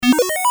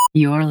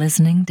You're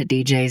listening to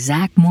DJ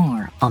Zach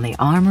Moore on the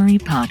Armory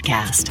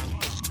Podcast.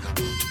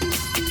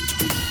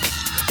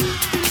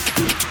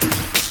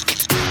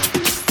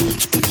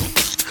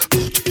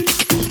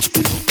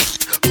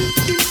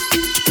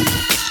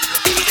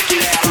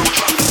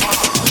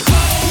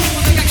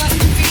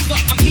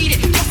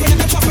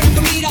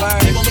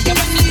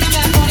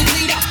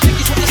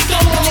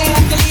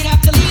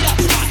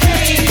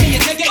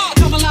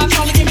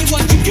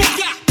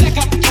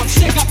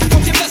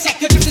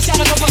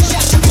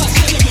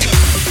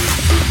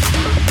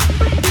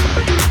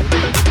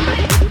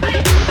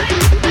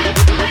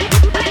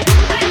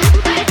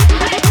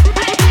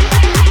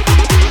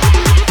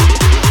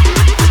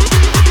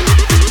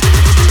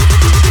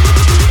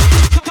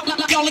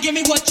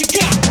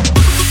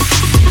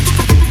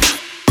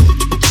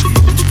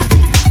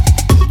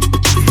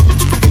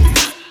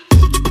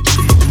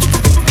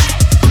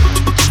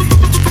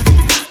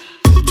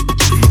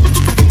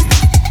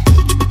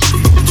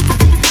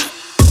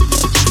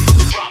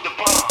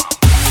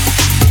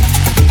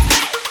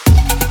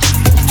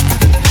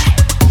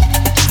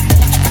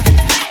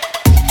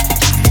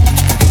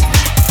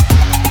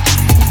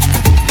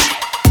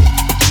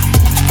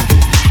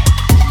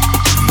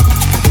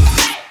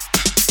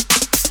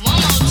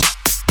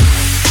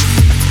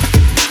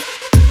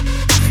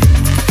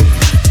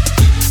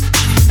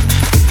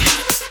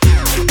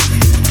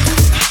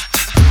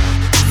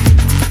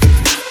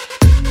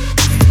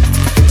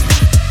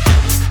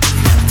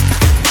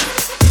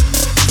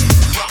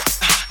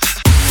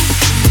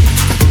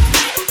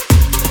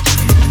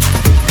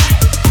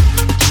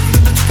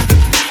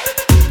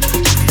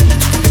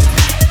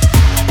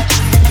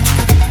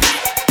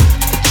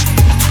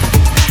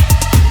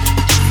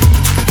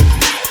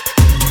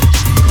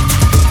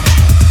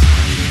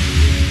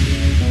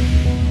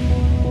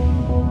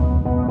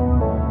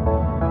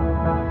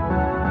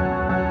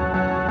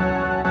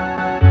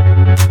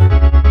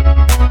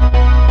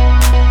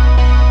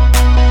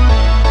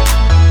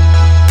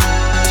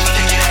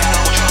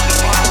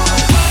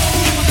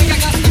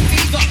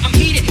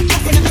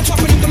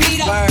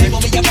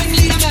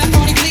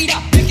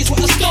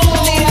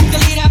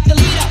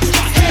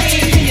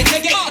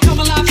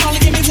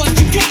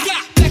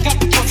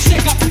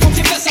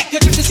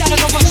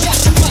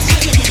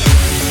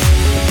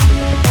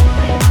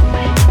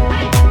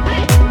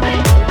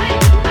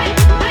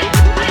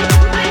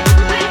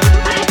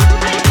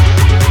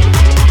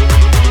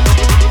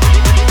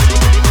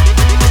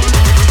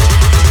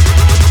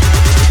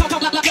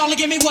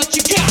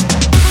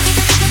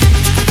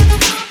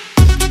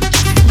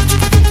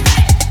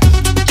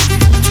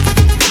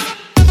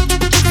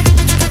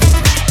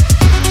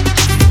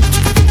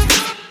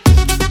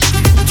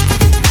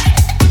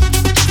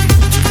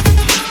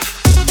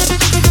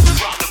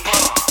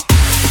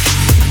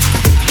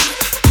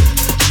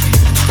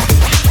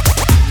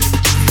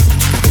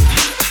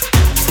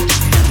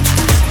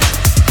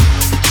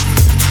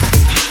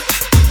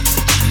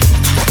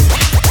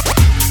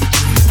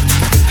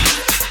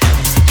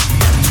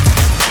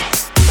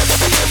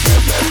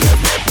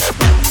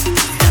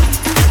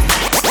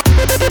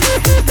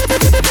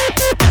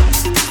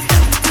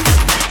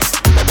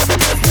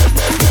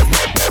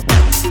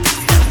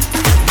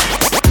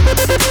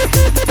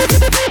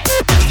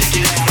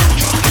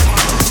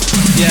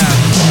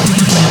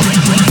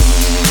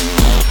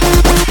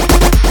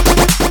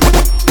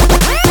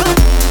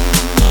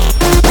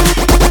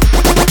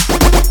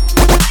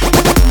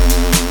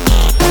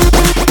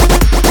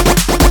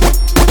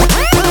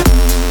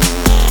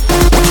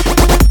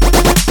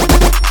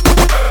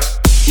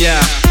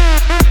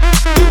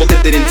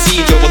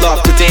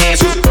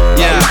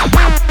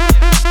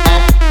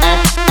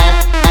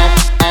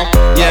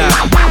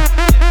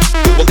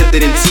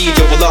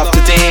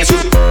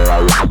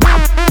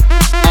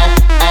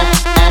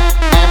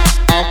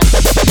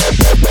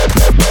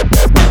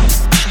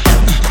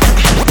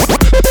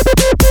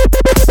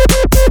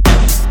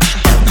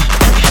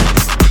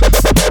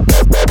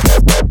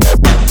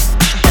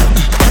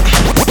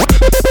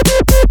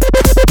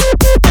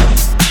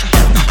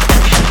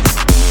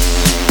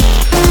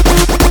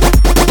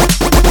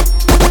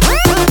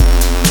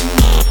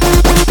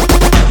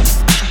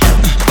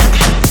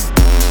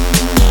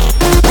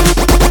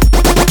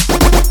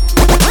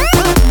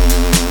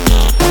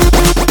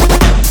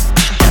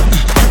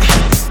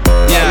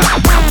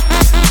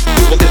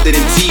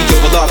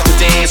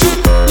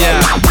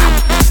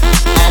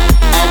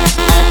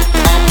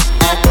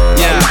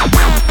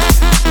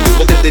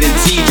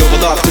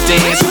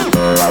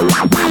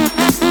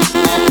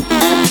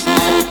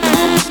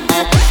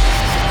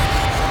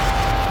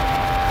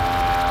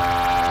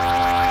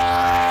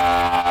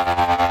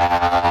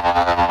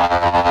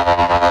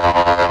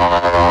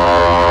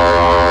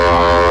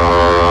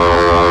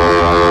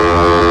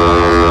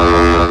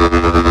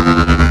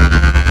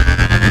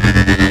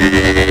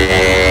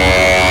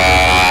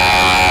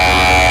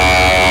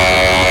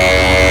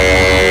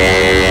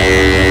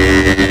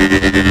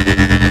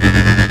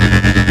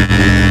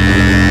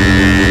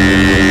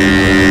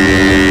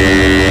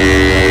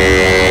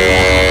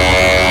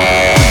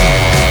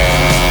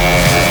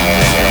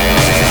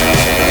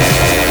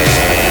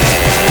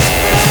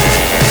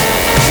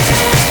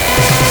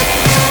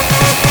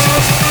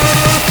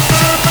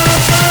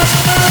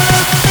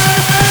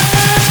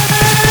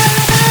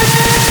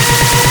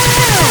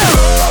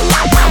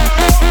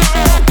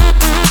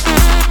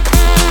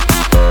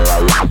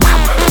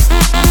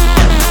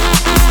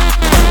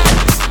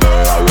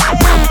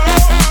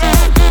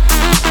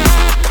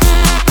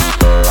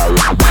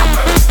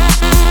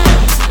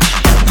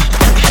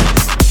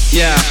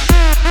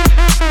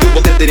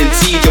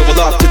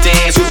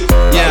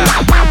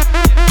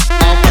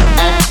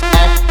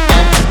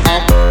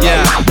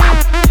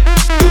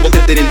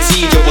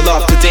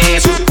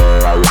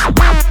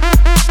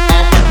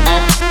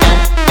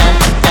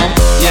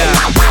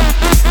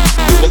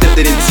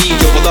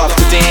 will love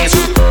to dance.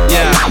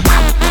 Yeah.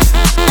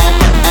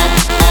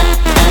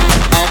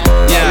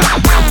 Yeah.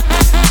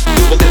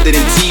 You will live it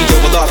indeed, you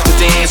will love to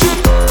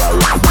dance.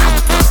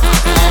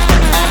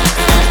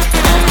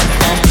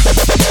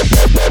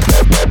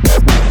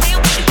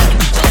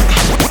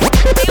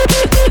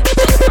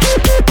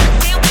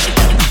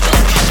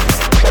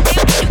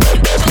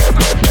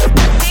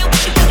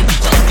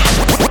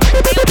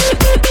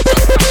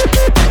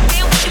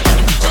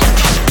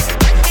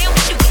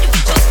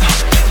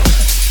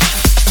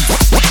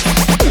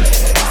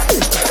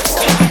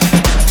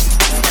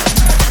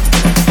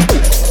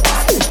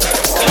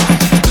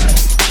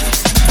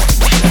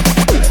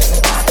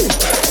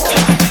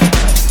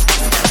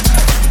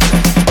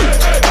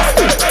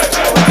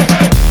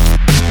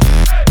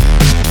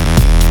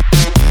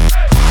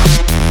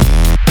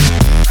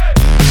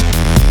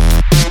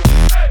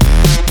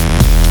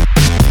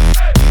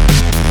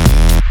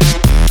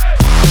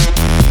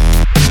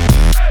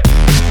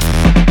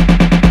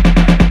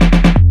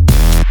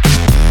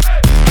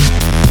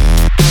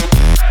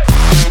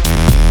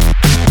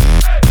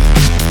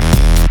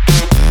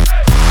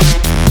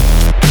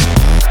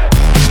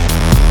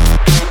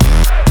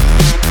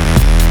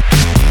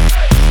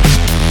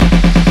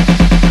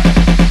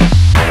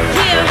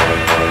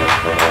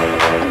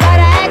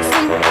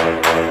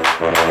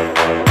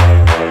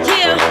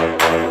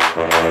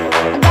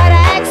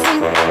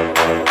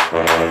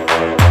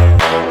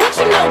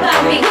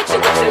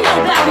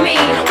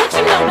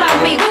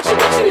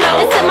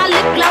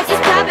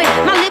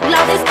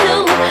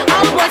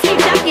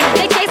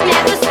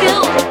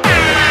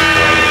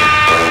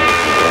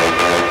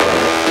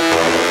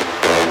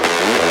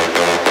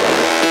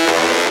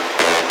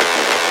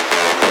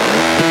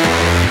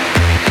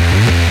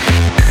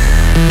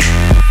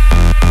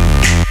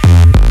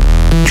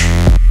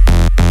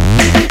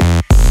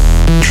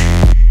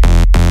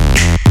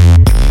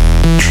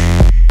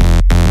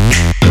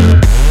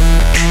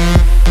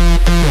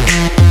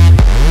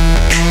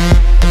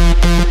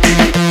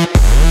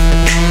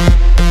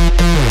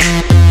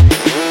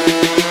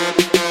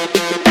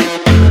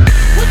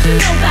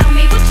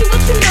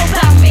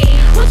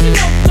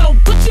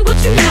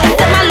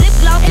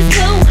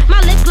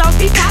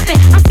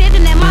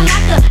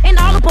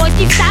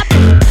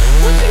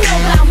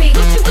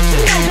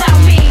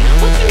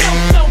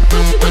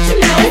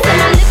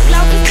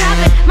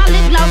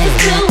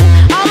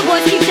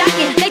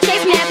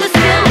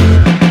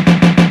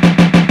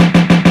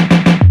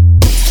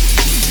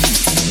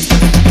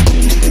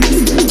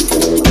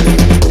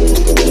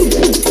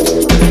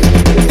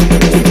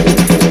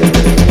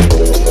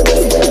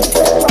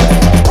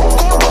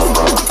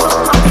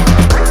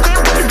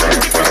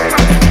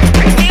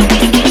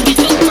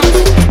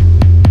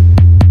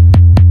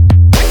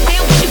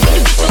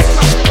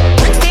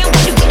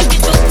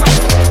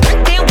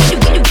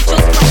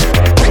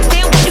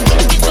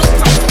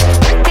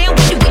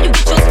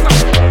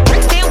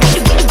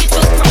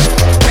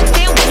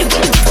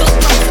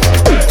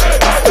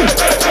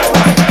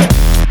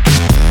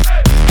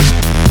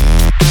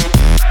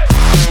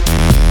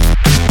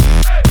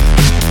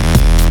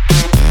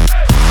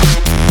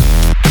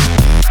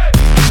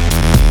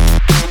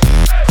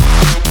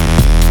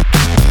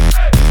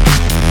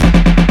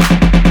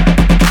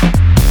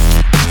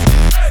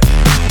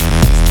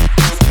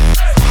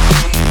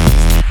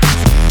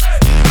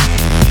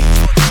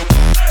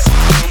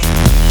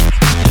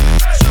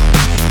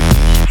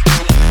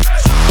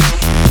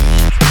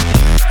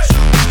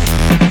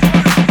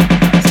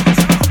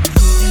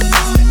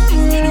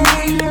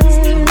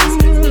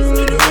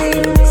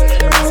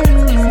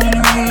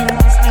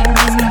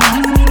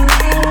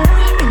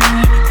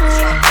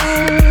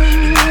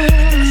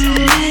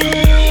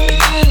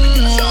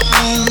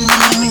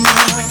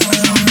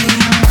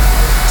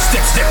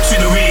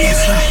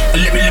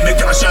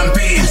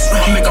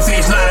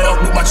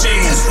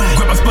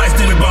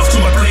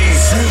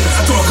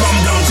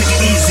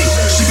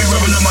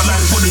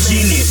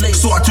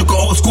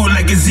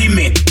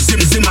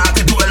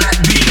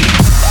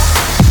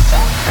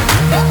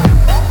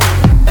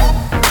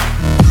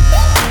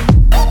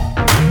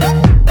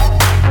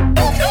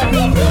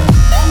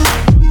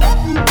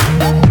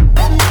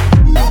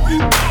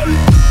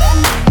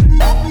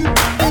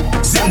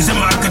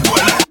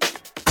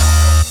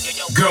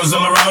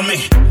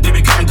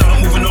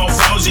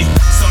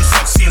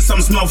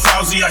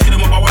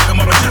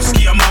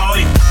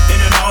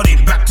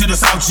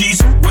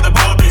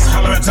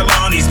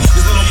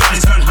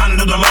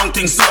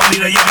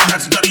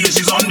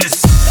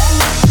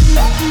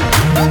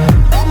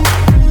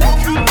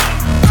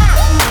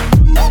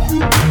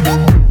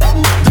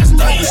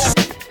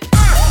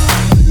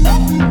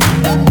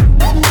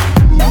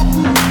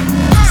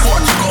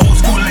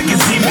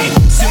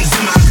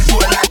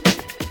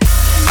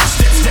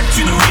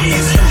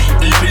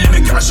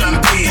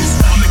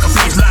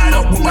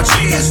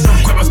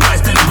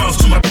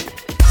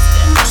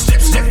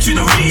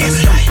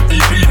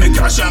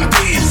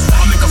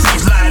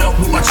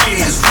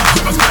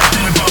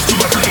 Bounce to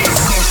my place,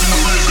 then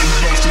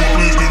bounce to my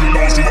place, then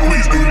bounce to my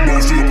place, then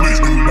bounce to my place,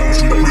 then bounce.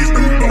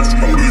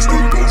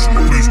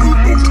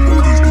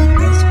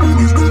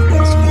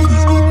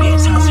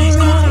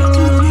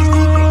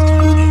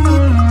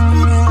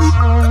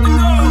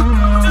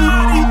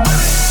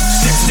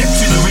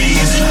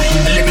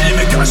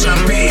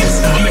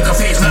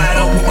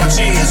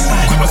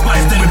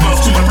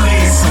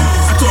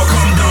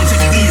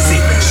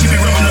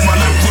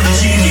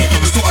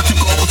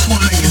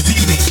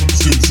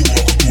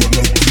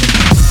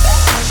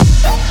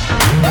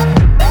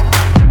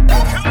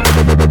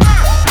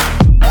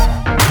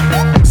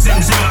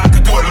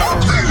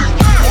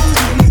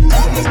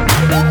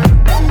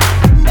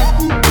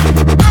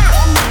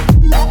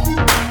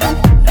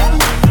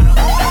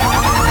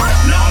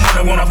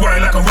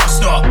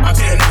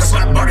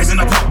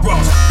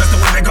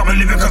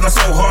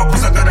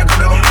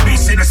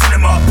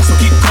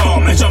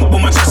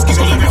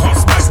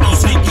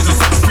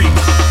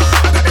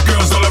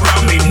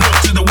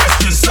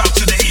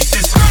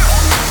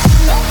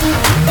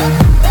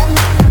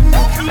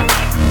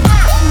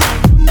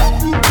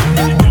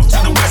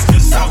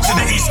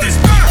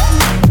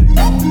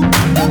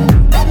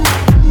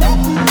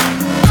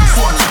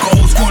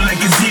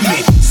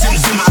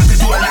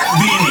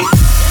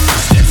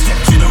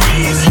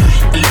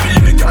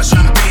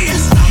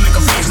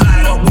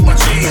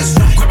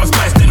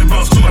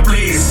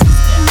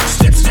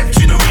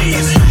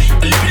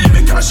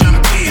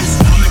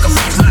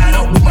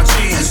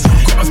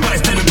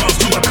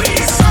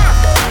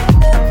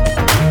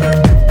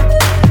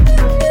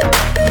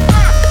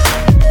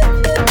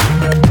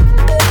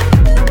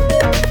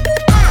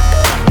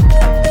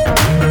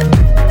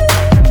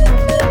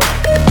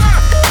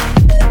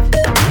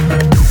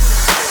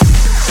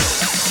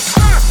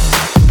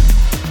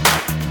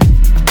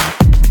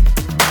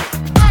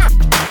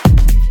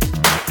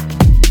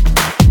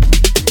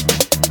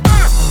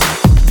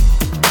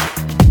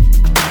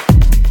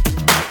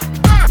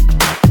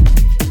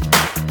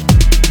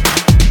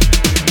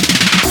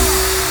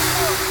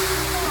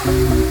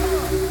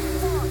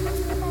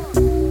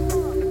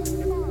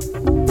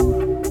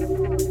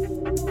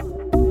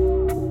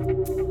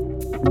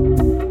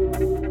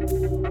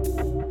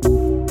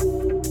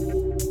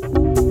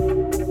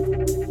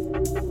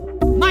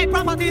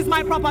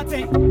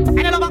 property.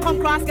 Any lover come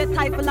cross, get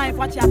tight for life.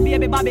 Watch your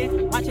baby Bobby.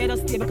 Watch your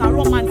just stay because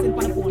romancing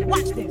on the phone.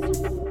 Watch this.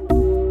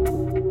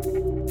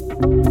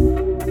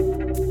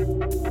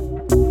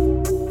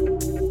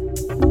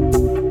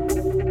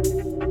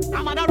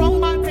 I'm on a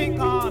romantic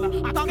call.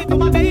 I'm talking to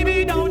my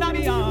baby down at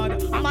the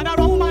yard. I'm on a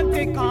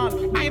romantic call.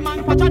 My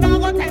man patch a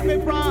dog go take me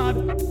fraud.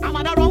 I'm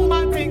on a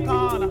romantic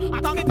call.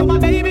 I'm talking to my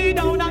baby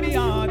down at the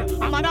yard.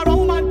 I'm on a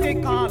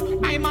romantic call.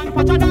 My man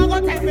patch a dog go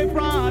take me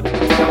fraud.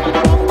 I'm on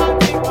a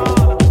romantic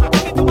call. I'm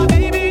talking to my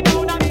baby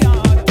down at the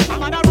yard.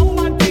 I'm on a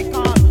romantic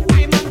call.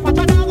 My man patch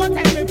a dog go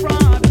take me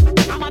fraud.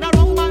 I'm on a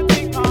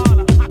romantic call.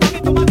 I'm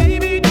talking to my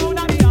baby down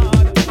at the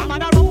yard. I'm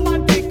on a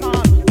romantic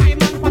call. My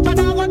man patch a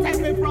dog go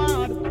take me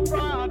fraud.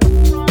 Fraud.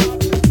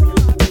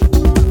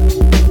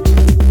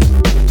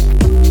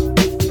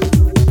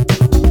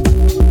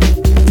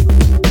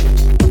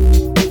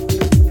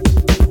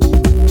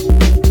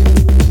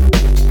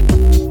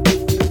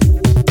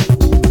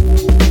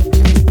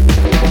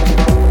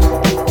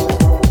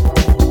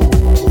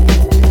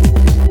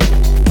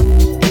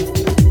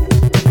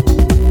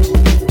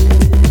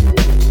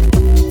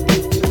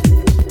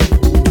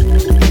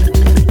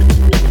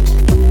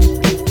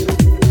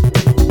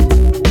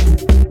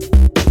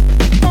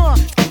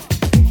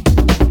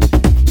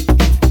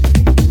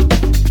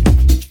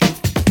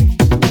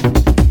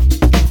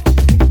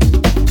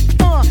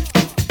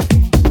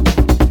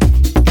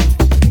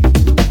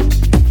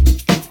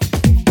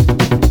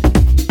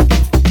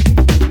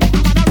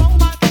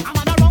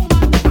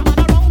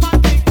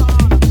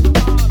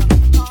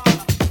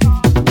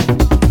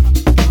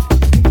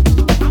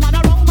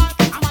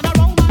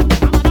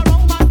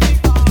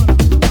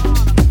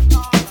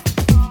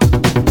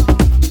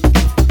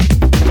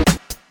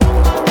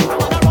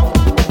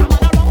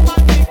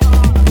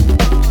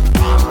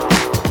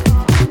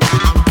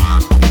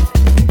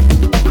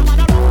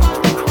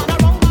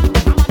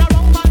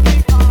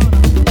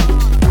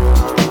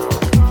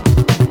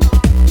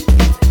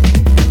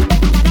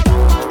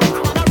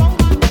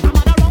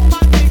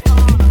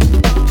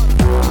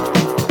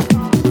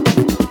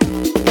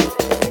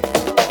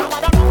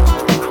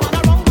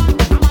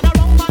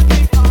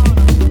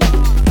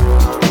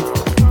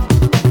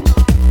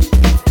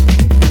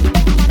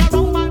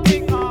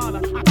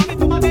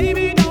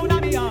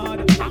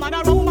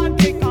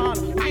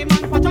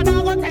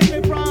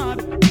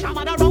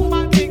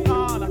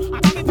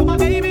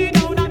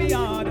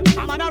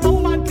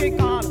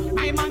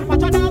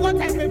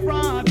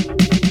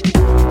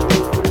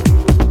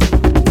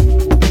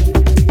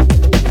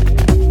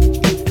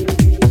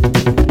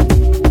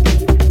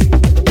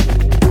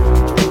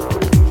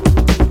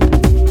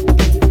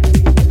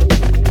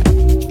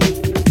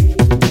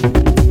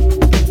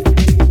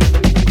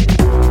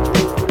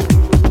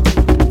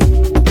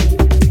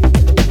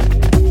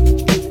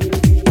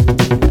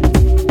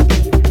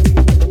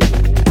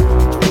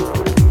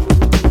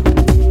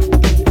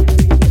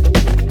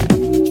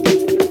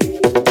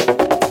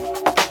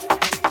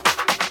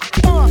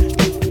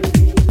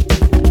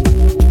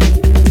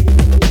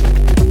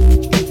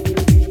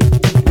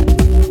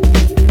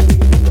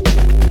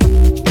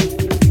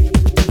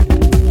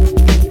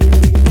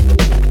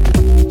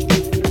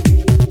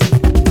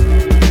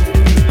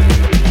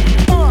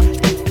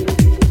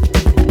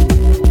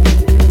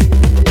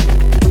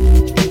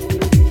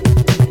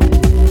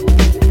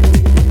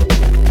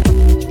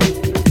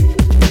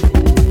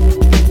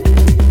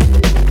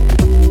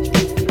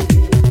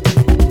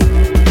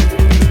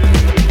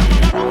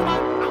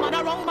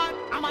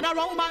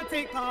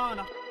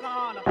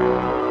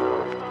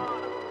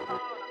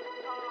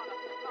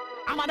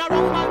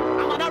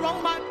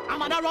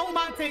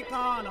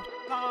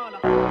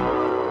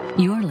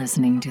 You're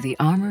listening to the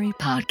Armory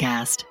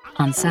Podcast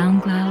on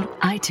SoundCloud,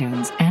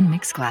 iTunes, and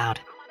Mixcloud.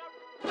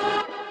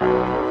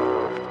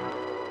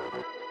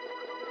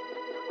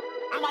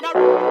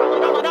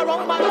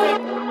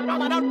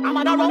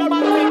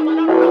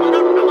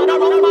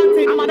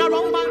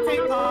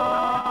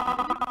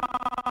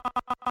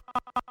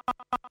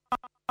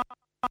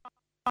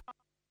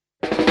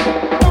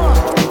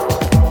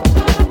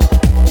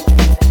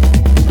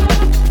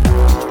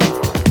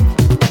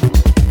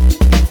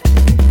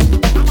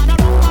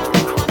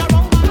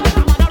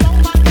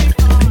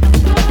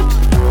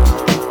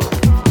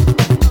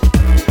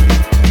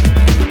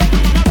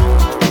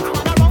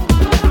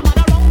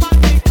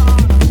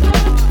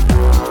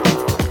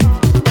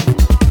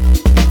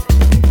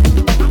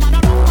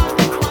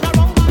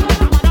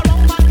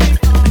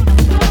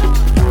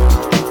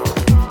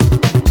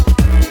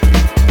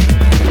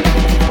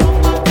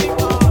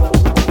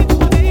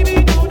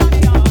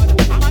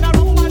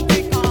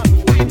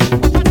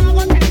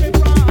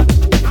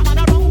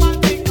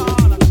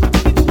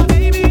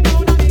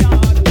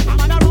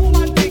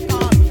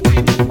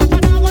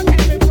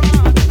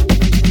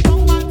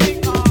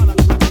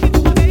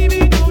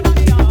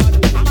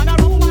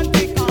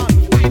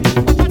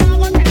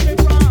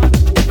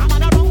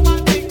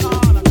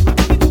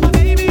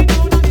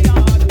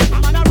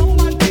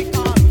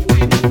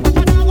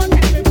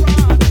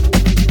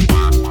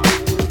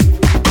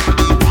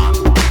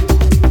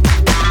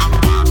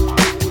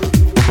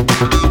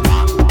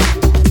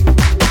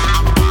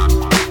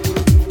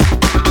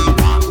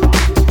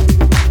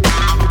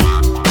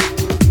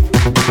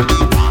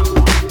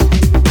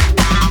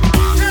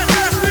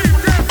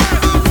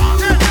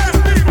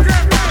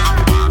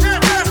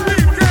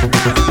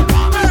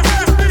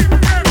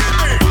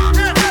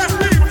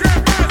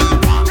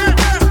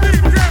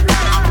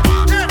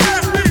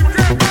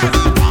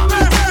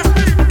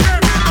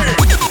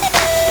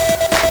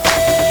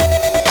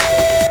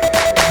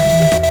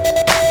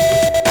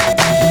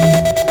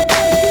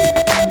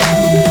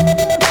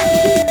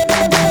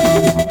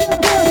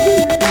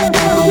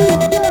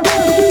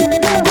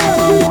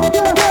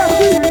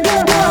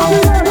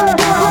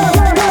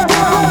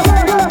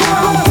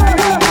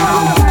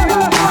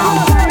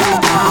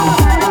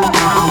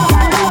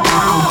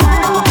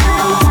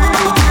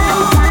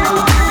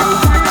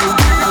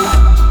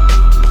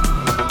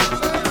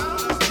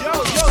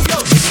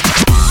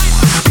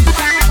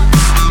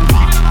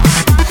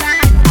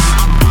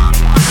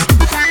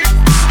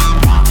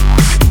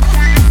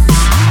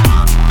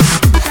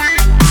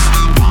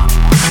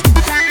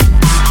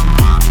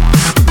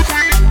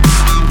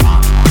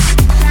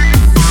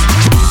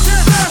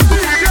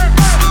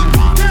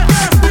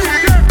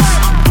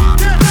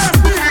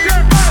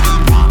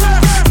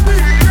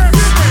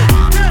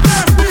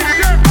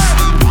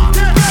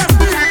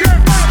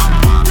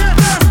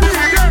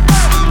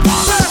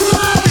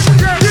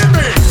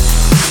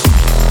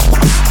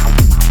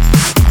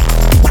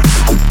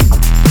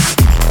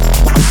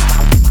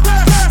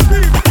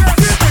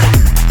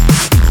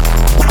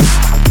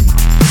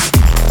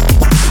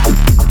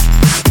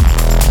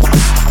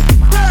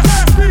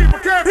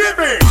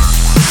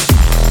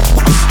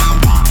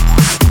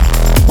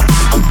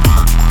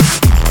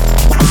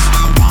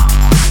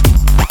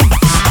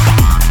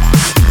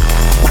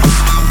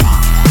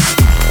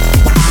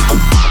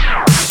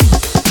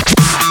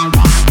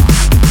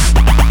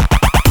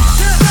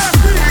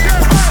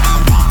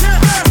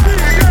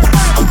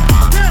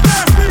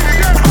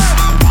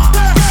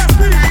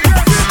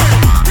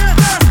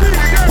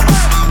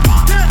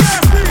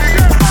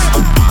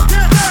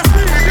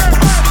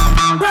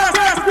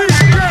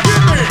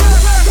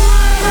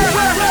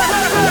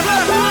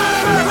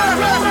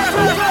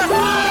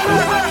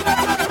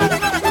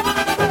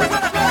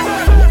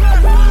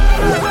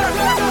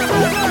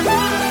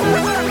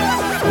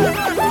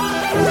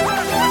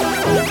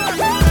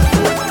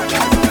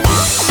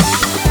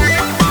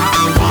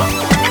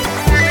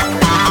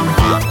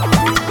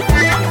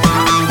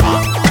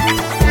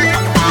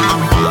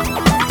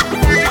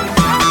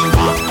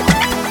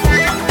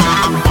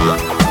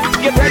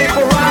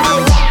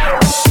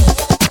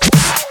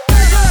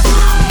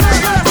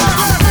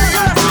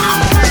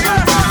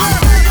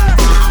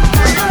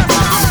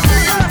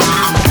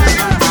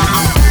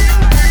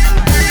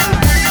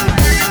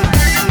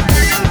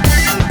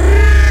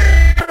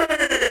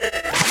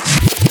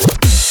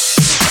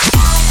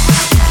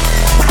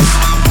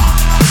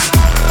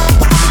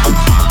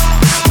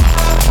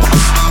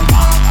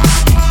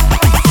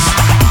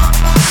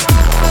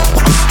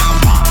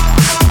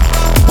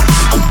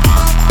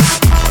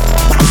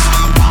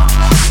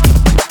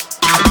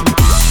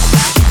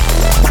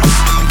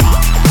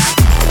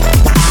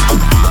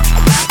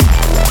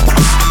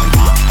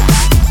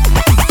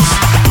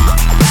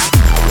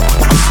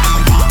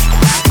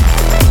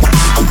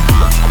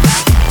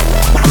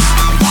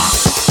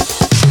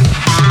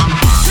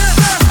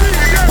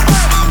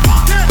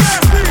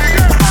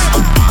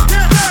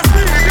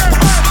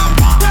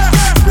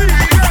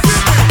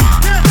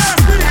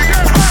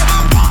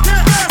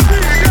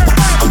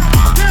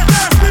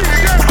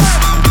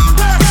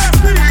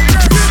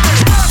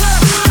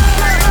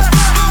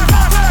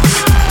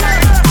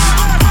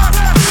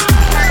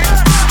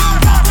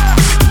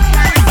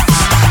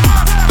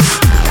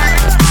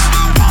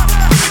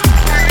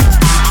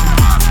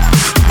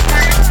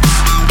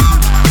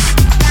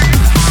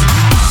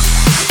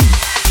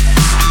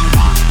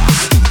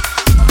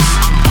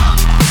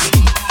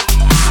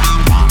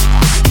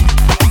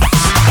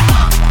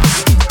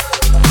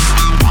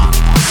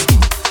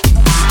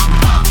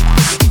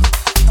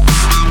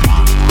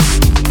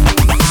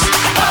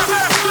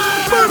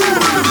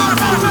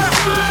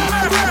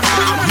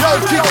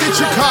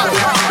 Digital.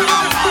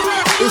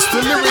 It's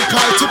the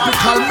lyrical,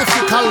 typical,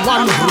 mythical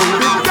one.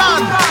 Big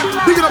Dan,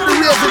 bigging up the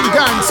raving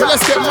gang. So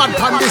let's get mad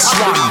on this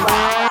one.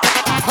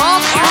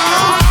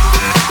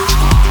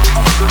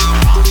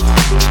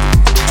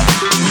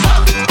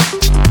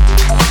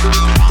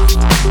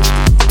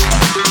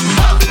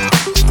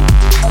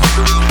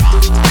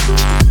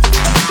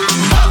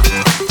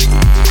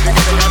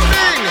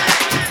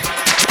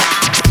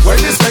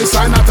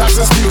 Sign out as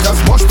the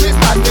speakers, mosh pit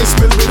madness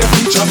will be the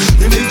feature.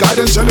 You need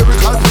guidance, your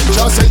lyrical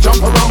preacher. Say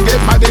jump around, get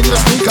mad in your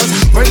sneakers.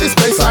 When this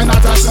bass sign out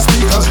as the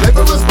speakers,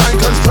 laborers,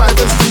 bankers,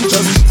 drivers,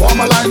 teachers.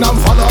 Form a line and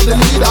follow the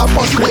leader.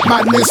 Mosh pit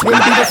madness will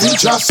be the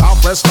feature.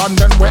 Southwest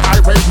London where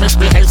I rate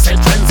misbehave, say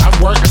trends and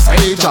work the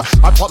stage.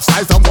 I pop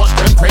size and watch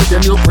them pray,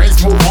 the new praise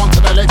move on to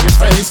the latest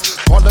phase.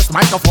 Cordless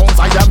microphones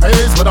I am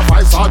amazed with a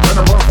 5-star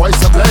general voice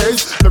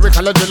ablaze.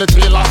 Lyrical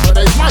agility lost for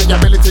days, my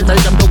ability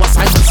made them do what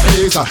Simon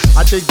says.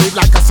 I dig deep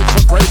like a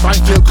 6-foot grave. Find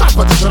kill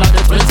competition like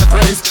the Prince of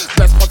Praise.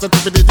 Best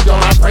positivity to your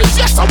praise.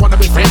 Yes, I wanna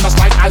be famous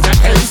like Isaac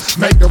Hayes.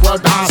 Make the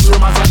world dance,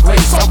 humans and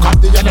grace. Soak up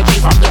the energy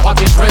from the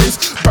hottest rays.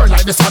 Burn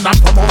like the sun and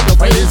promote the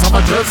ways of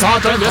a drill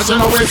sergeant, yes, you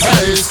know it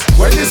pays.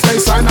 When this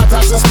bass sign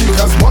attacks the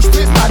speakers, mosh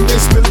pit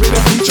madness will be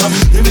the feature.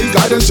 You need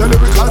guidance, your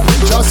lyrical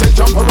preacher. Say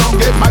jump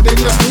around, get mad in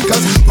your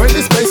sneakers. When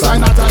this bass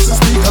sign attacks the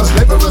speakers,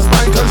 laborers,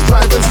 bankers,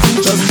 drivers,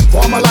 teachers.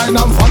 Form a line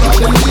and follow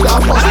the leader.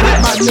 Mosh pit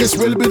madness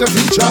will be the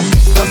feature.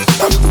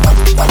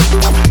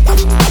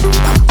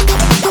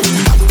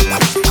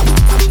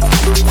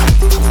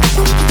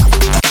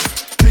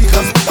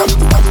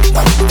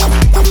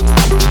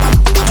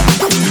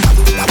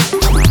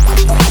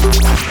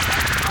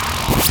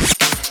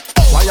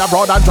 Why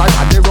abroad and drive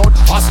on the road?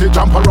 Hostage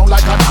jump around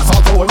like a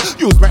dancehall tool.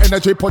 Use my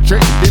energy, put you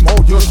in the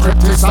mode. Use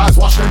scripted styles,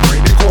 watch them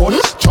bring the code.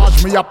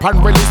 Charge me up and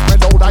release me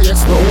load. I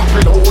explode,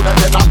 reload and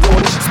then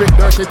unload. Spit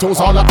dirty tools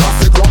all across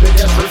the globe. They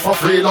get straight for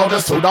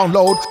freeloaders to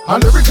download.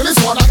 And lyrically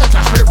sword like a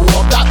cash me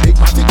rope. That big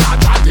matty can't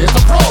drive days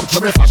to probe.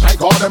 Show me flash like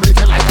God, I'm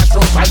leaking like a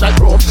stroke. Ride like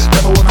rope,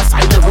 never wanna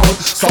side the road.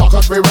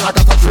 Stalkers me when I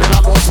got a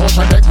trailer load.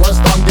 Social networks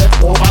done get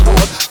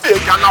overload.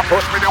 Big gal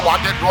approach me, they want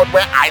that road.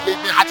 Where I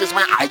leave me hatches,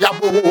 where I am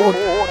bored.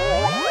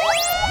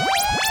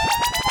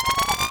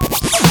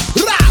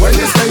 When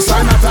this bass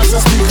sign attacks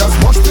the speakers,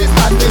 mosh pit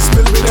madness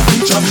will be the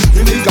feature.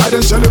 You need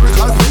guidance, your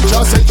lyrical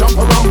preacher. Say jump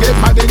around, get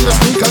mad in your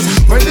sneakers.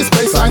 When this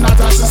bass sign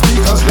attacks the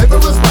speakers,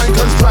 laborers,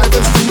 bankers,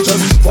 drivers,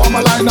 teachers. Form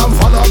a line and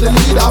follow the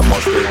leader.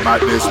 Mosh pit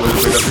madness will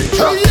be the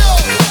feature.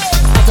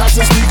 Attach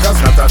the speakers,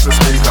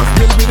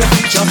 will be the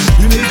feature.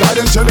 You need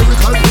guidance, your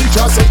lyrical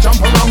preacher. Say jump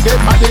around, get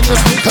mad in your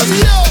sneakers.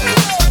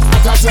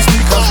 Attach the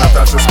speakers,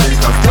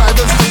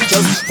 drivers,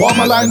 teachers. Form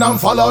a line and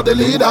follow the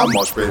leader.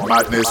 Mosh pit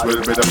madness will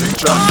be the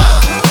feature.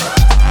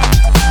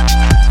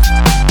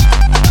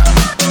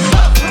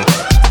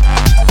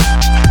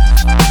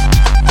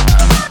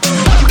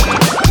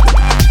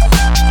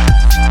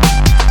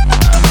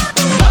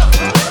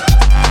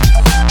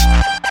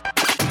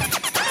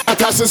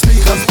 Attach the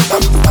speakers.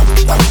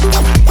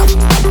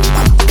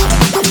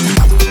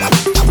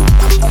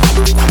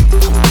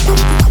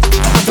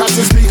 Attach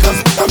the speakers.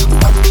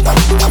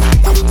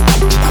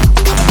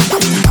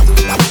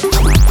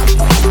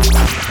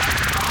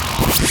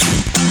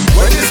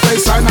 When this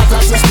bass sign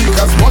attach the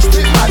speakers, mosh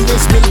pit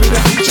madness will be the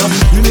feature.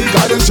 You need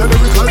guidance, your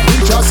lyrical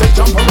preacher. Say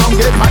jump around,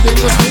 get mad in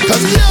your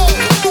sneakers.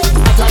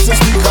 Attach the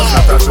speakers,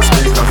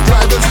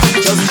 drivers,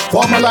 teachers.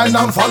 Form a line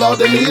and follow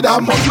the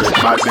leader. Mosh pit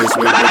madness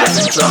will be the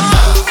feature.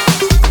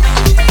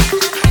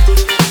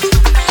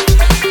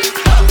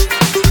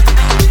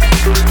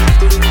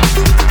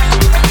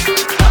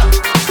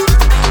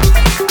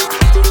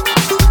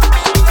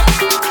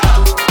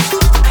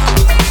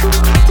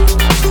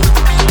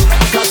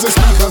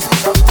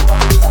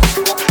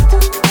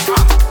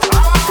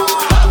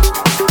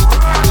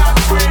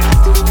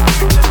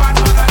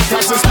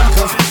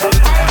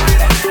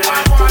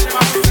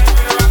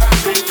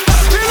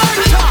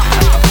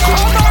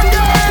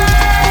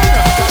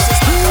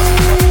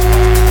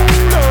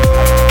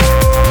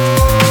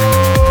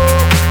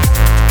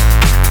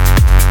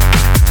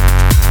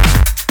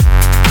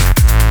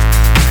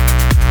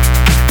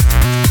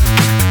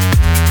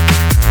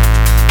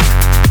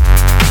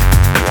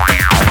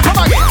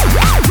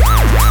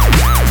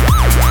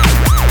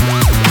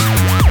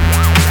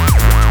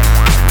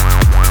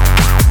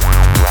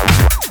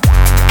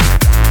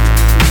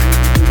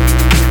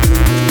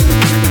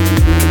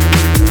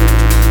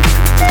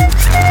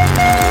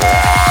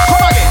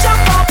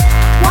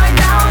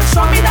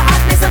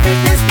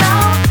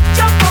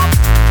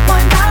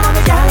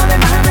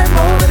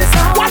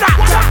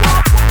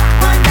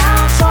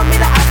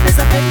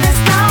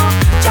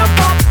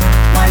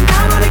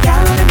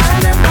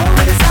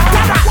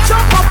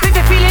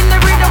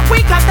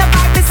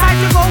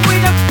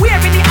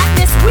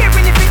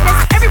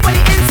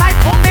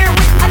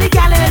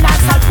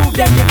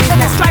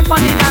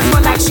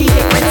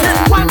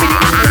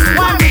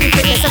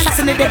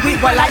 we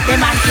were like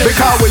them and kill.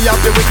 Because we have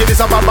the wicked,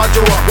 it's a Baba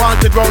Joe.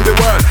 Wanted round the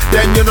world,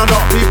 then you know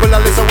people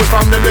are listen we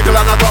from the nickel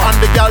and I go and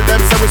the gal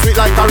them say we sweet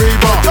like a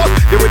river. Just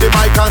give with the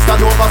mic and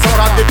stand over so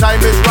that the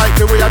time is right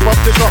till we had up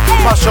the show.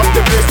 Mash up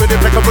the place with the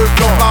impeccable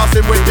flow.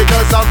 Passing with the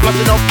girls and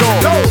flashing up door.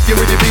 No, give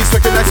with the beats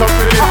wicked like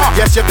something.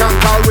 Yes, you can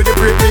call with the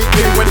break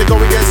king when the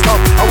going gets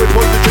tough. I will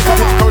pull the trick up,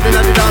 it's crowding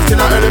and the dancing in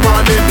the early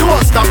morning.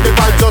 Don't stop the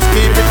vibe, just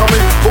keep it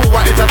coming. Who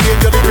want entertain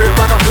you, the great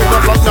man of the no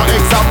blood, no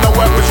exam, no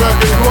work, we sure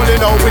be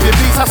rolling out with the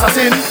beats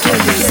assassin.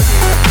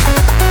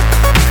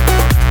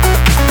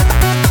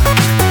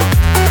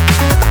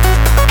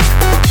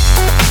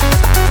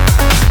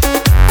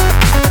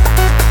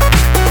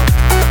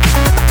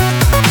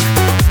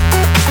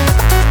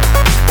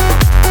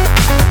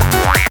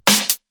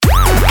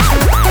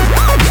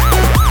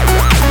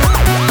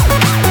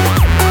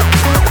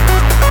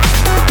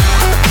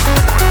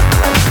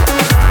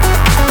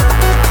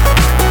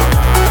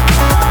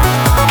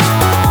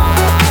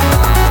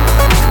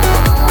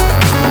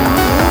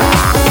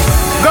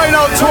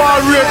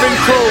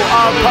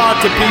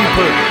 Party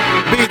people,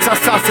 beats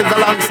assassins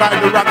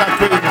alongside the Ragga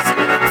Queens,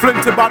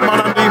 Flinty Batman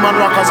and Demon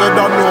Rockers, you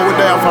don't know we're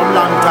there from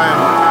long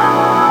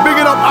time.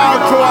 Bigging up all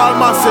crew, all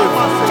massive.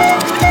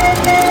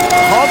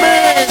 Come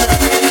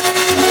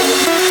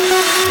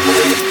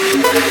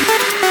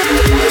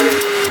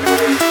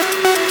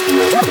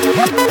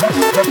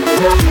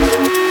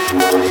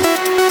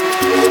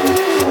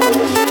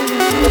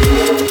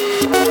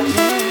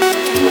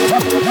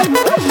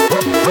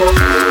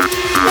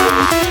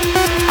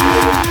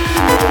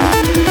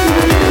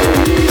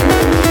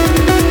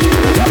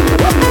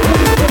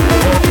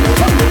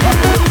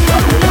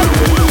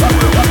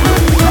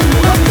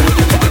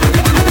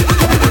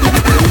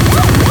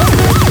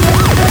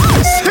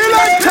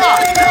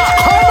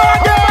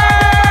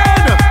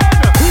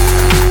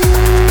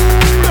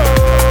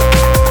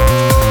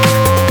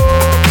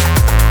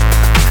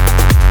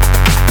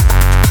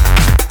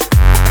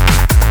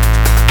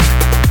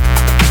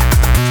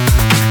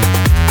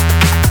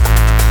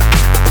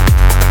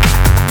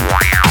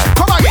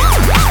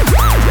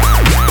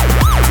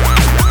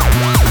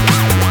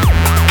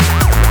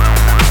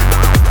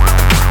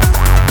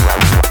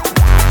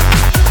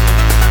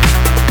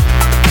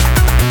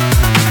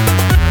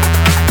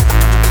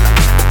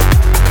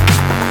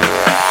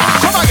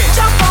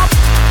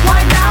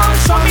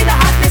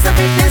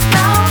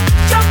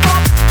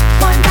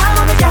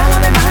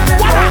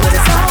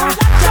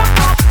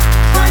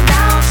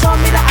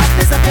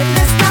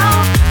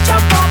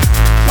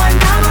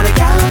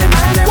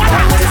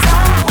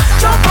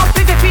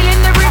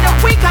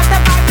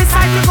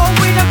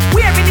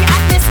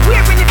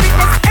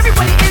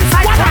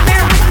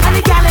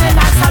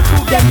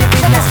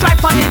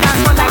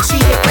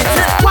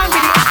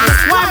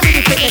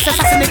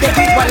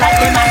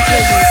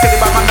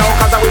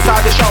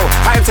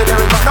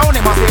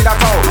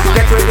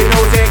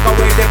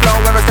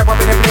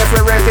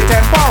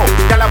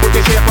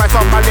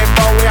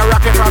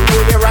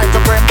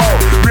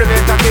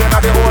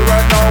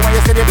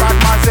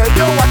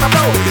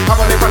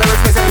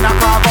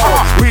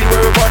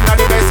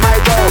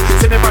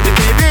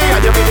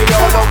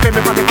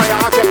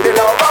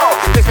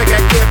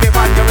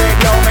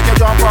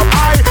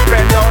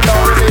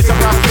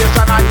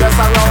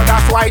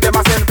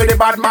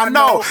bad man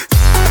now.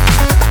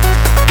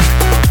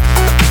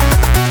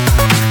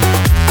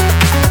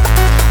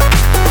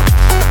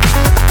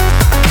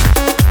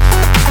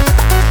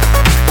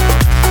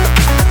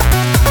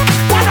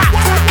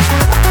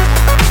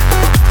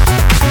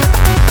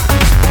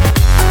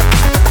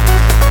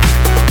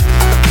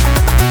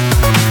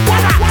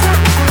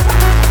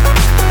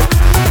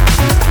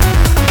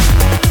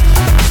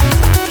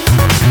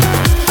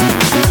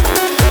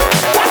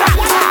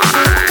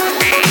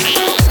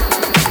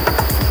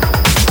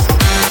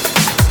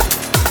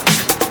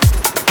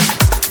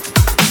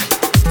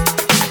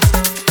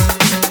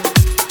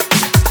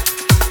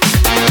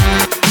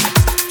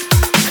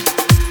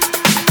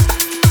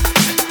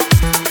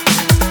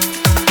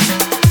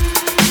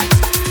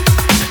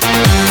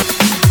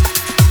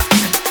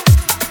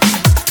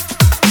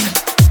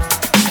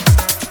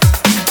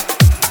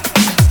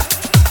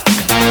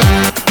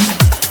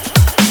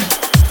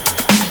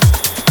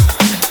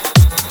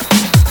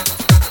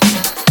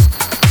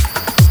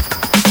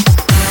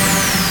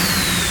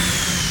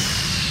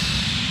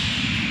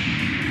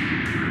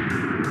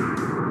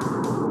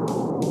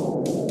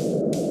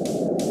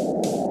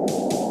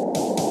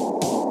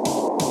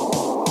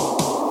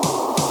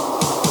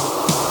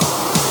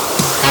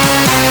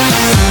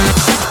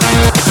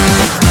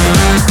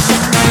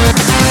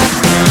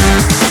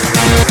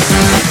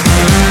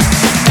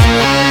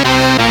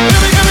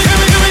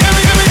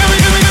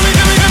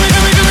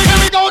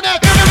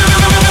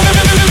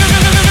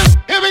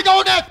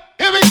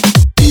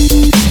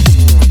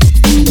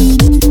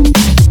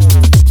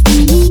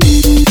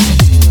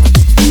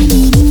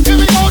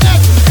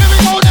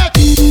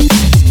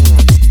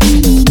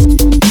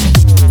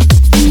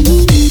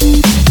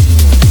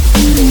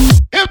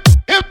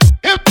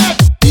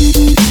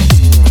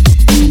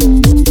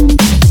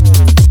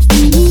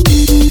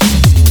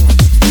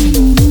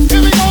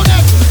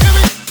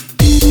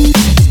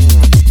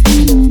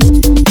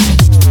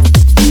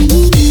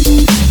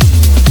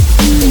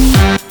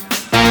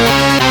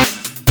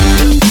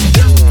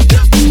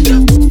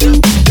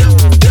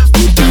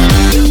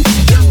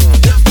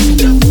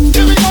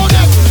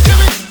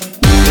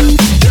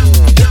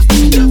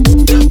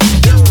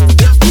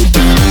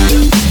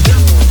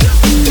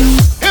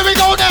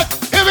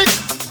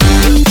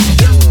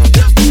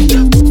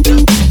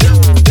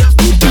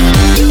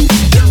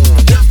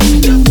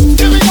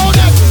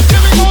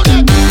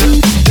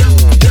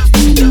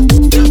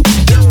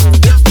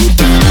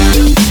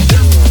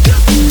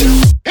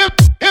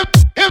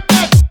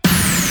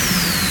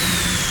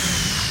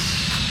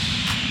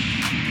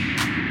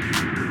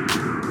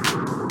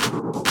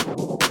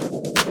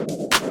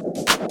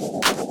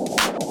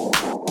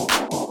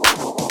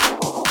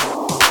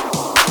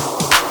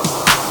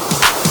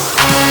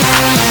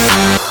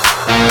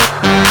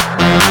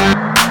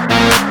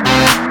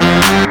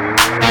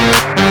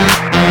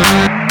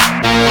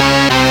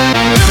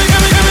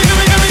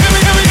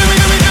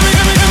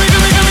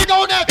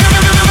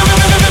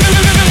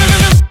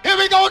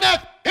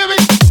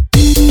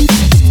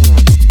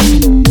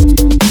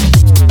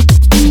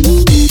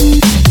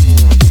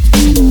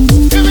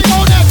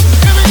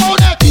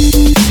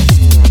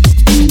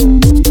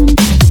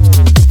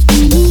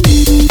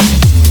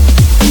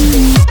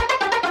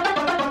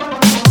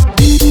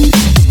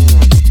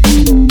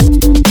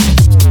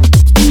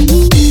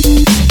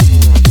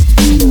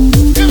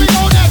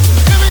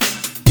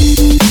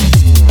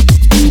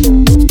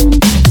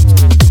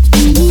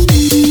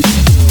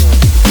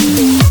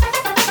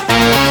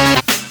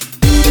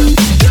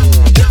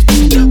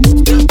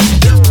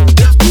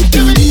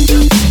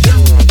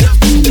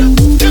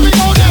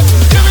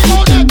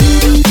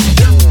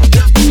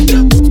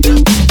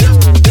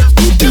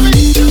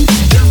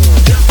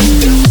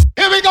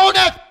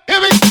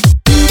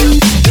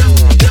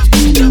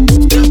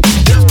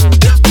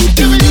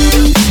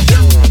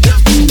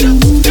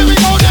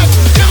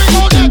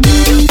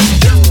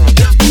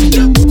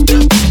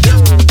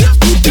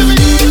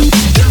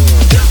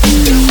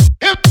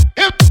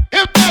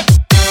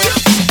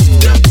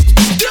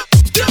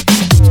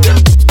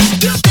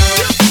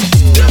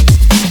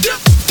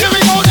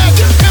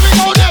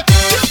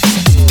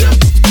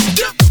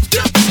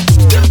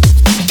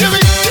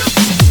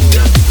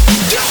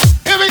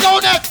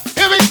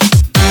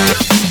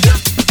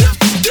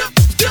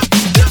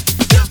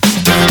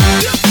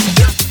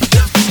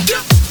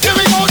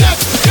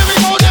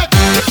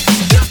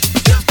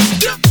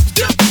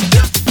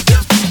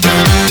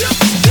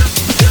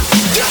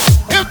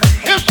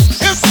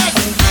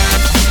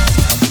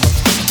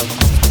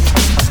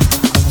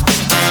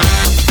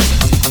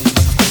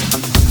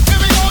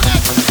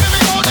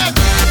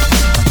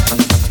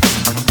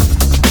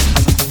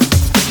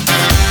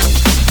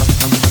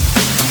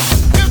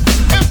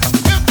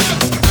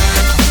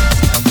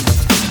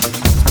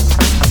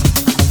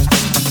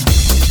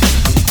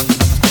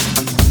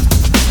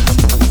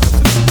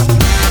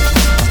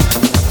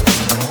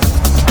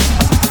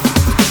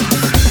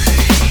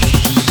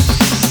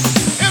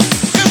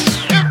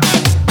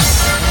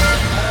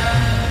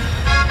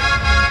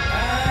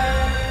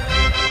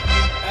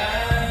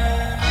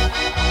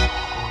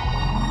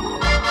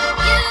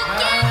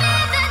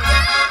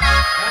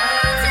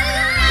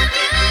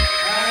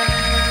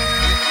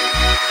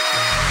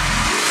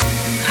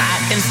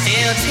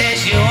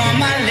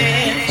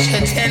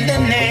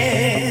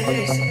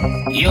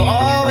 You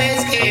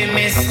always gave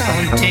me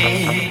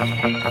something,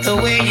 the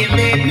way you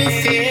made me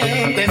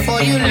feel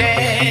before you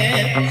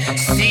left.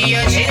 See,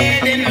 you're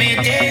shedding me,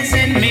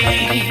 dancing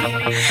me.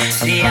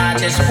 See, I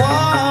just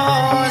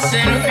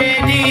wasn't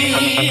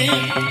ready.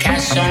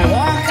 Catch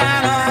someone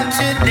count on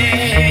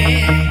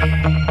today.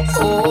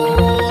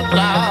 Oh,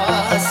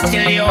 Lord,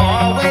 still you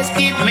always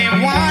keep me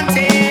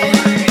wanting.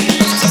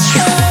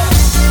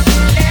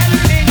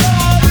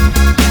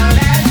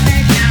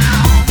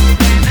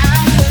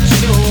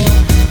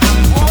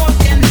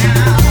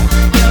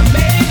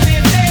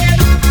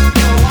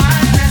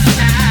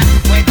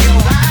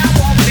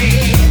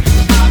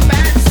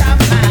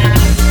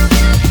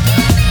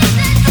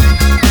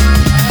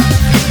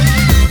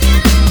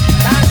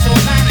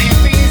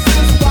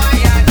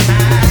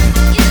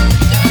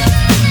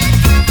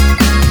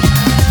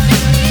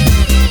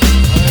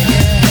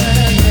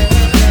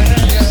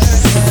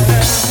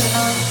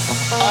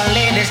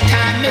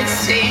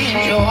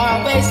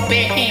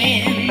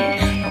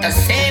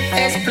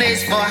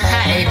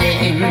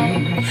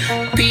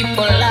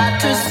 People love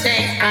to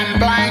say I'm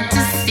blind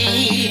to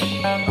see.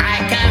 I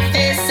can't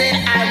face it,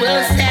 I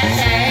will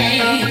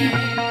say.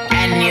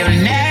 And you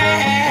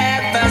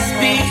never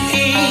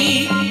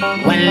speak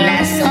when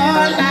that's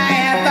all I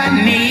ever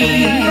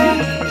need.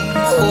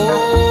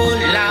 Oh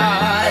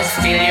Lord,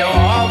 still you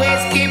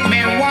always keep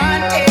me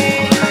wanting.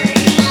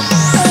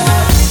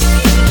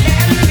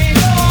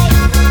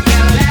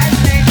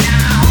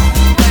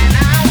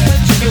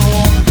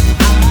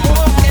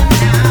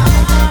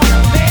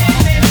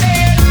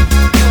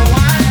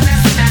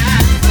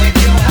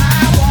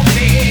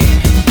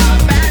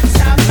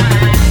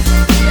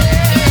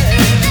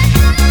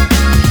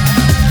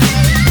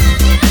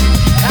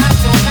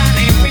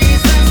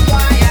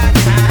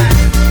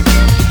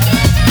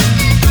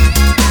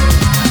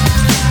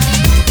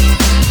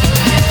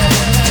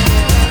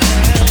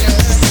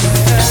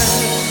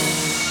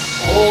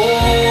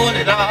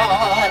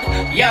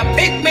 You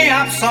pick me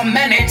up so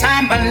many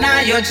times, but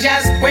now you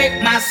just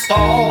break my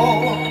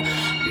soul.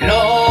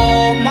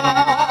 No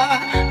more.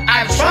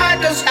 I've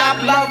tried to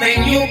stop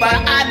loving you, but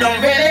I don't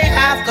really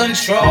have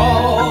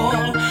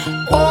control.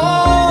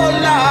 Oh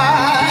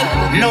Lord,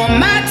 no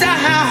matter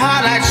how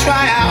hard I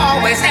try, I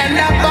always end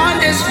up on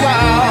this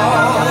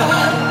road.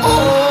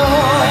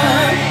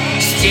 Oh,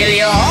 still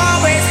you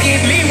always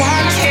keep me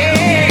wanting.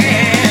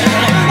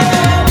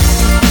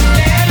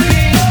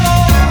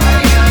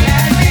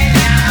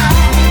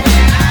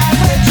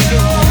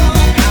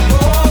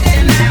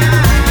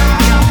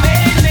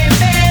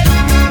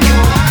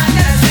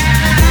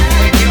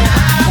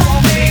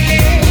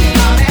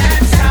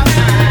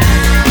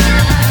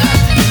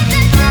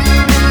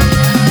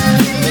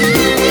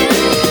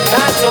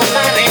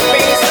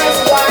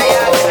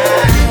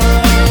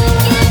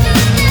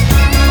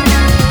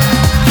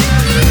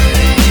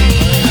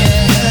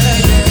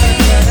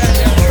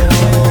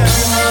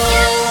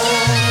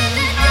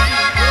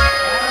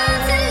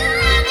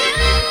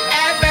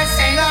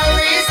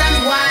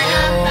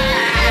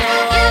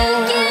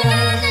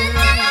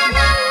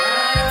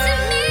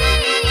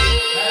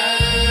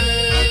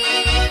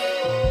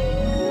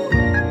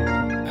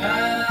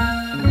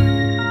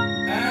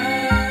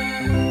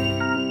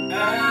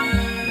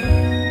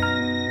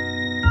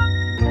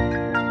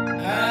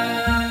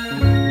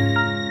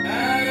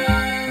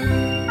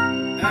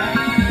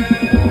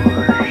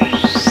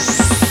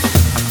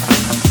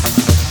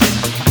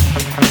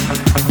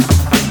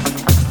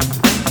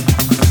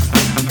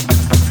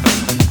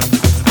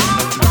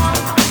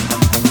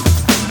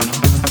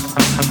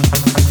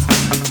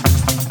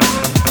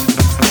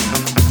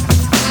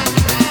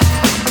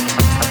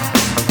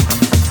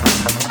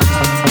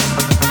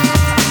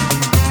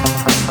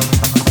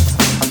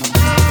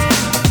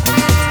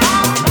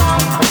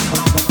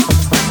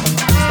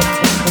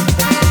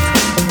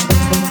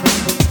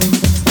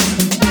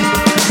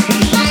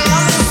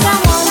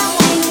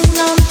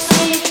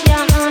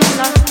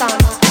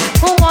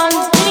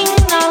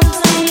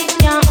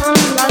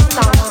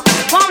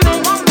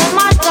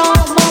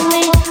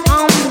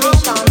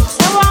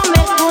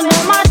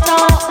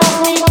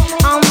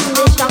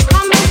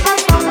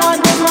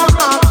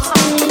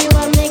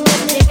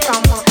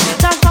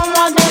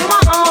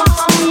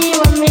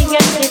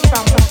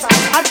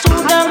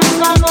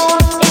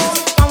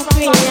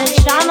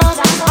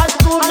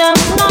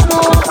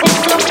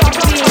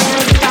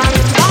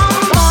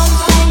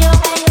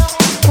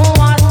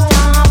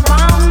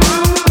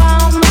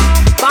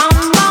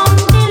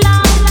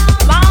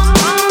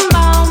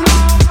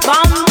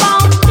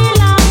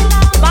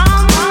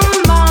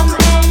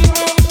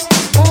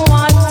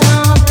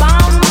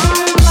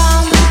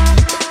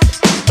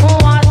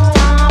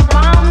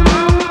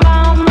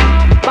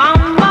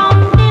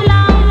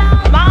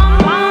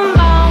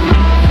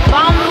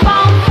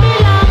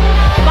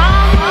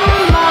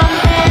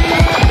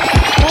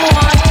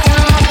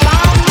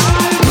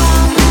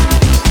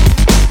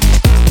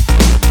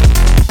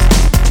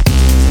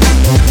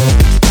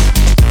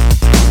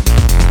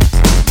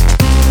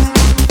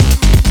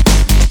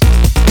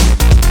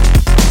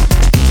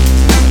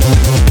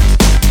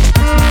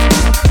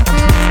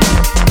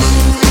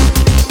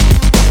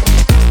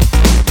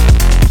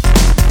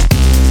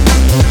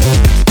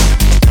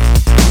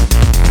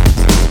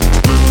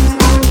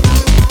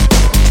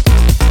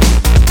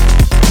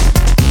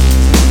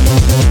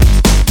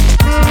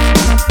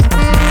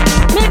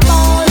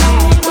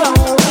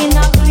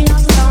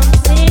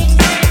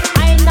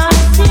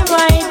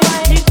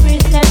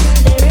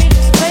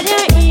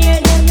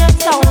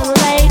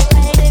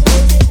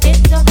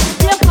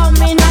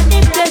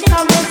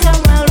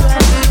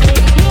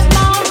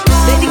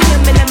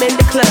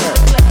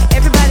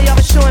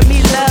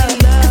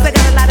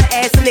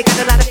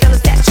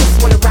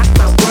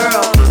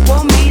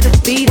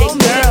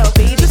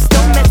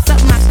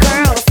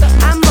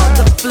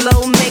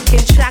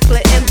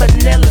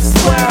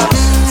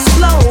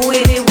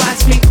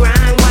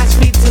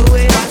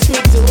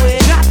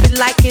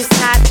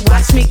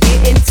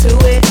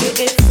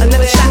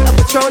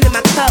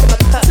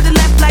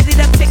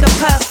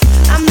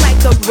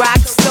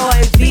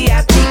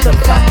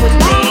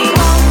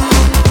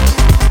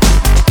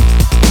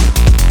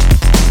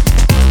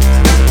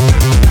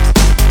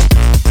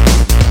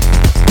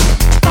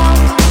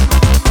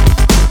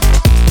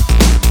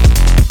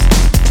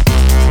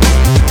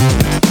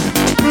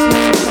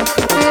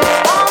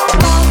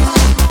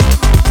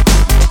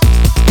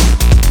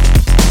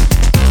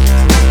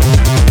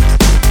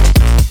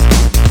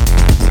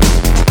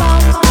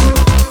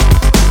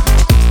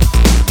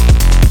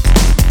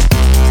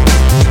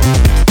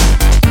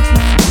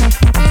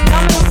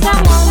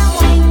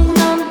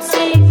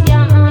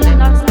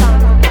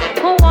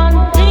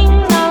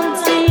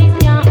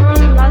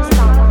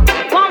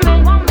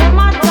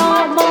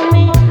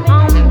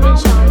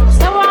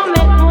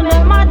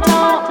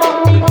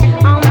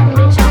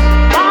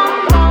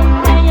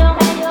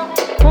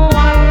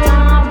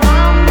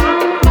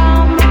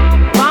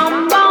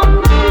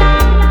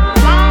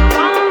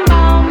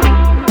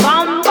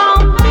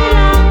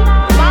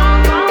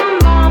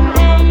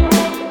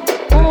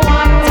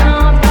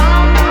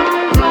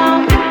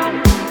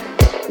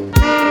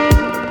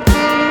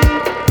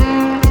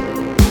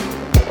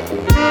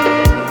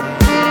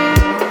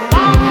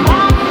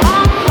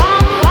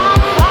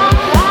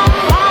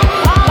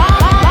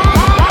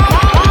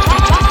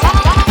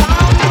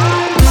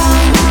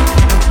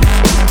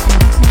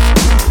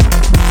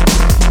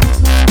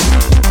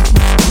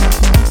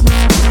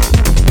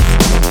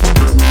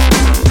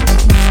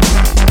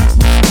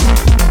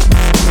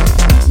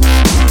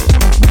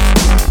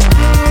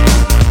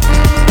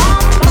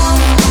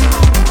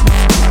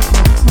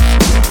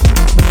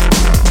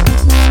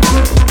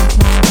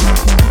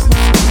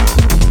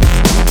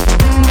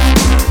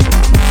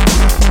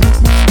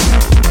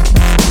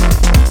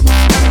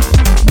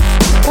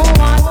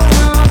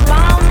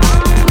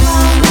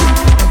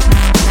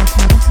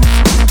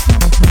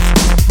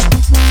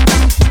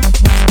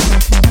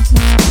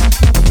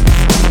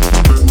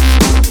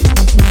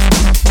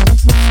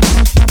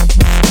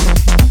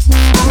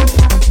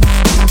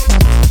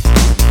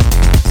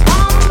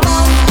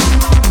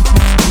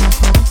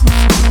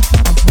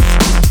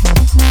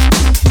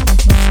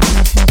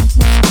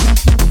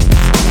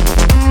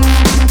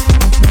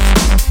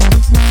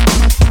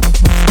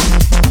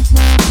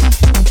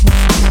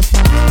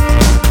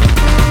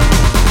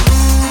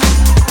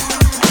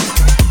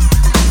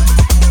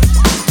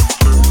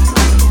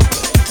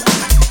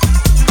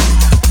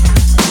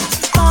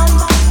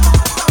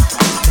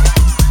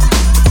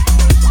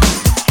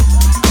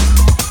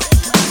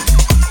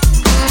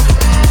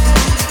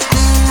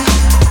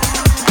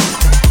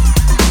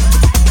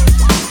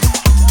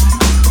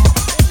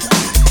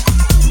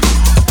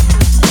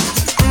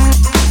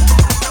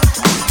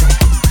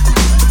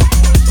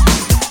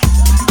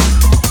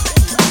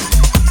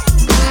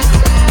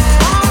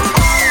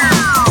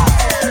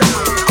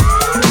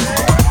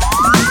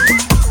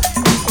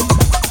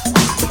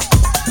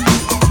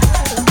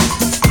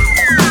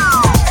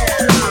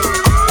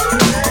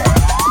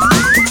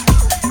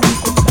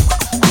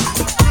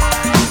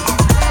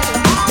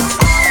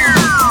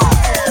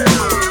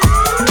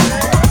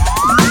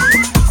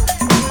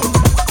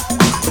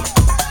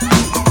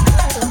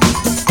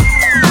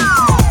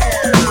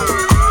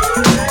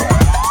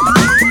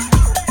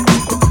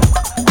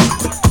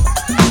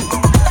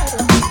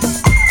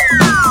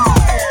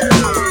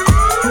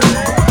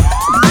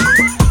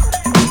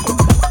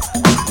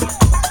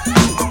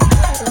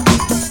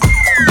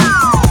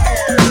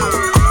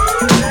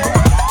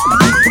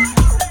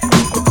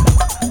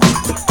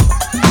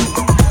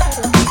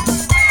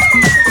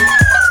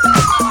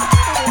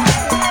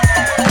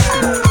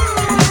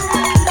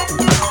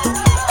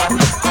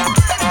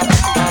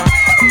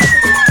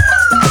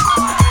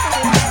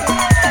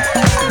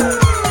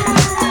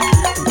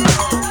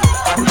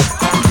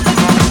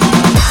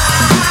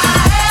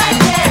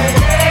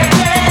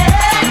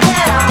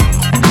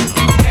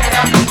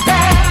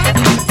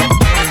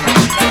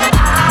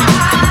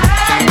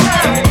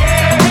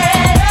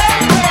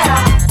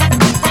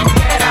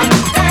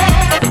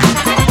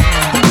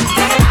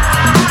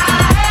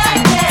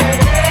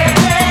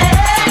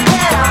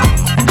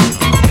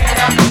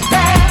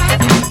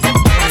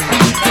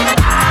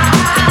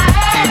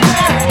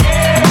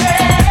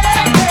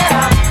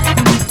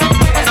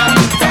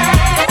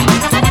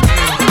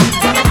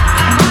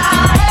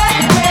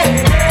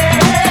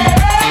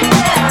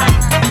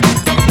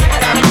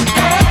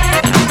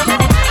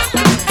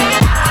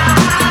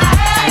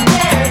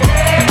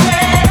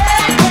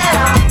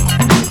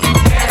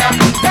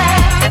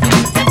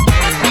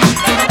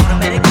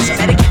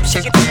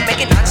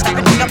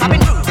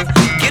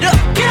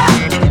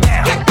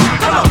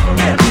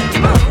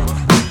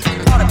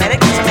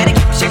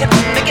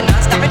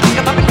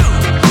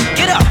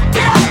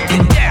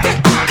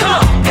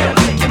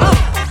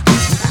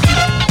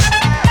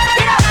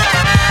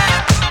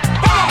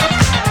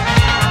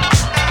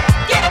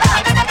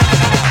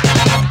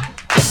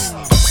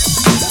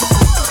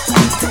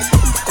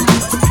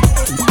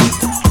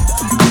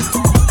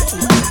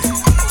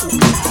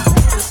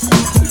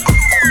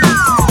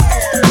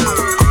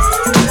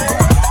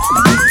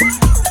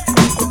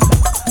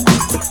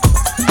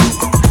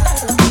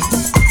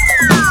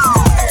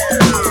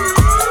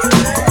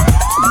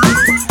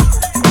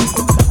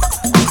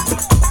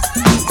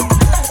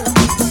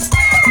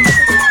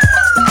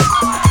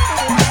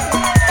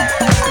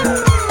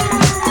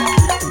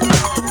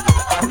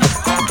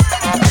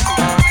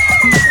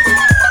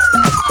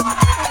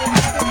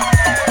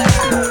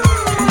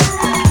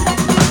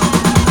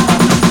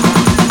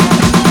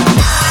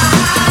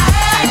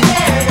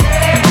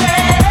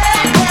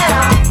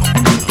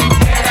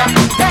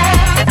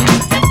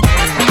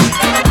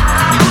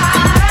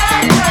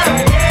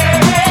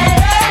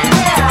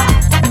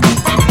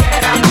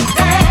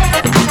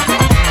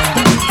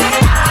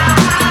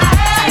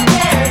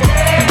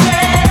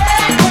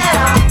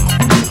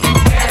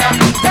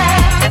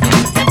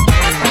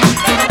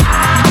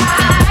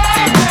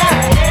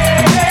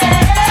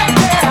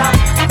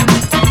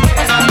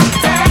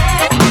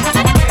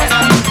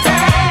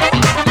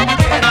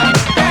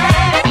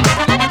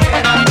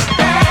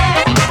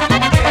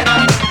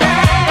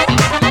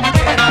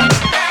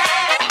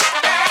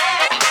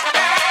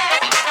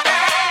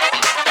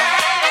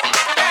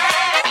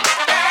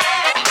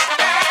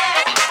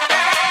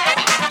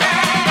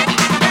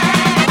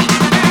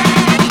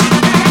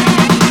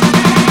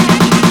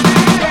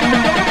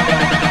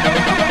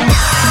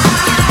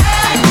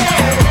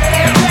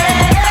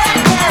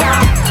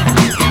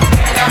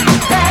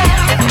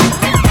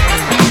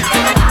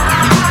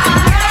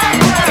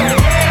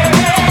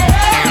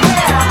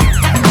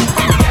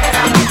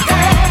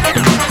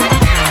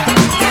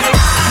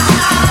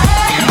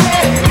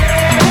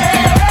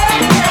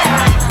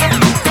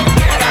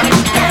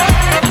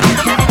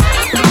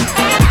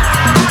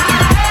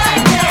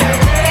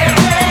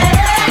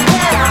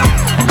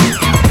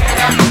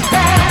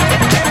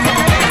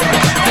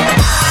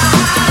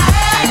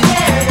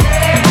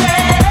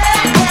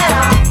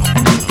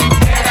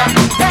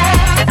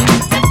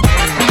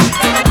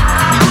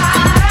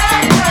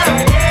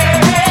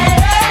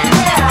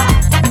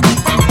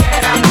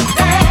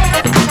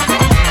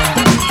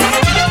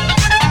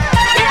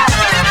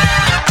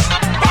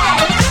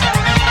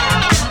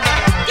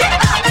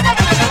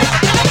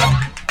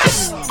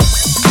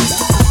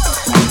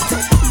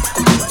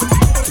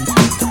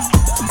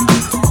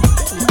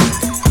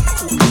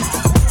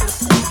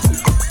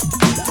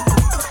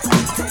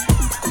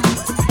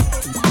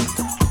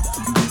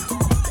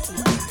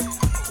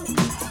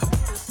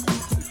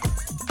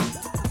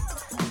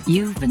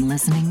 You've been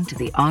listening to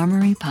the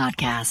Armory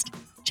Podcast.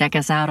 Check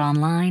us out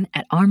online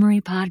at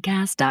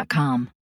armorypodcast.com.